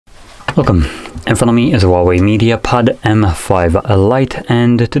Welcome. In front of me is a Huawei MediaPad M5 Lite,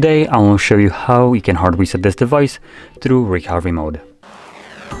 and today I will show you how you can hard reset this device through recovery mode.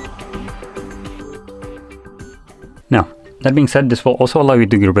 Now, that being said, this will also allow you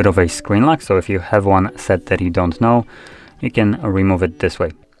to get rid of a screen lock, so if you have one set that you don't know, you can remove it this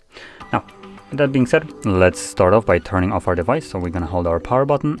way. Now, with that being said, let's start off by turning off our device. So we're going to hold our power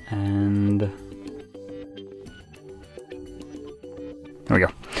button and there we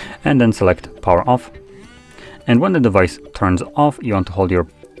go. And then select power off. And when the device turns off, you want to hold your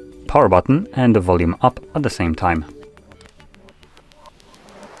power button and the volume up at the same time.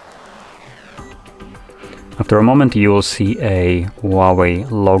 After a moment, you will see a Huawei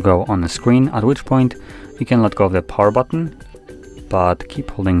logo on the screen, at which point you can let go of the power button, but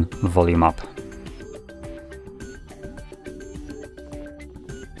keep holding volume up.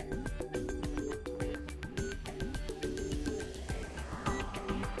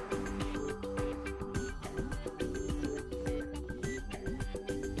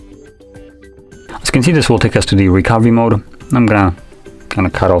 As you can see, this will take us to the recovery mode. I'm gonna kind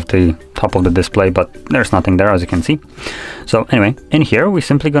of cut off the top of the display, but there's nothing there, as you can see. So anyway, in here we're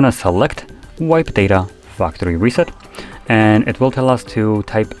simply gonna select wipe data factory reset, and it will tell us to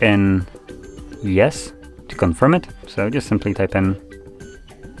type in yes to confirm it. So just simply type in,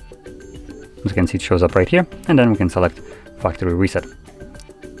 as you can see, it shows up right here, and then we can select factory reset.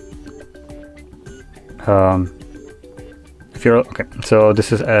 If you're okay, so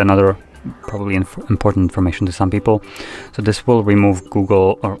this is another probably important information to some people. So this will remove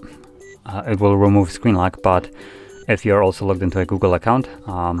Google, or it will remove screen lock, but if you're also logged into a Google account,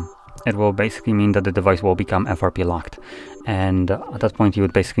 it will basically mean that the device will become FRP locked, and at that point you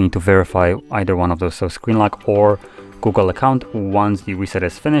would basically need to verify either one of those, so screen lock or Google account, once the reset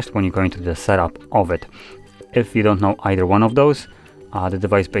is finished when you go into the setup of it. If you don't know either one of those, the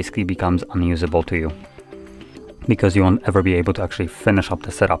device basically becomes unusable to you, because you won't ever be able to actually finish up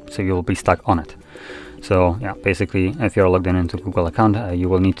the setup, so you'll be stuck on it. So yeah, basically if you're logged in into Google account, you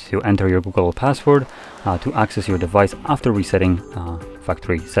will need to enter your Google password to access your device after resetting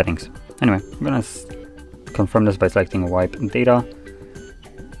factory settings. Anyway, I'm gonna confirm this by selecting wipe data.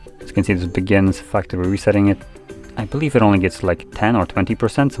 As you can see, this begins factory resetting it. I believe it only gets like 10 or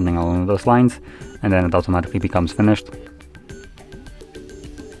 20%, something along those lines, and then it automatically becomes finished.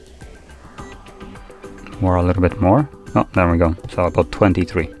 Or a little bit more. Oh, there we go. So about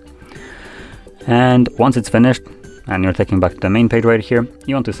 23. And once it's finished and you're taken back to the main page right here,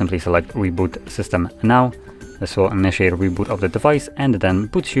 you want to simply select reboot system now. This will initiate a reboot of the device and then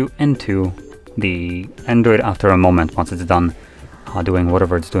puts you into the Android after a moment, once it's done doing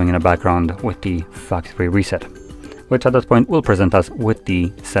whatever it's doing in the background with the factory reset, which at that point will present us with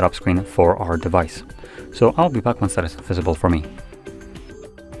the setup screen for our device. So I'll be back once that is visible for me.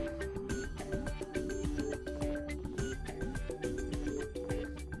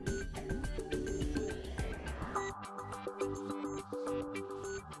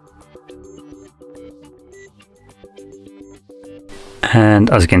 And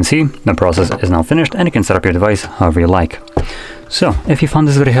as you can see, the process is now finished and you can set up your device however you like. So if you found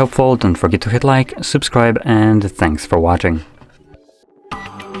this video helpful, don't forget to hit like, subscribe, and thanks for watching.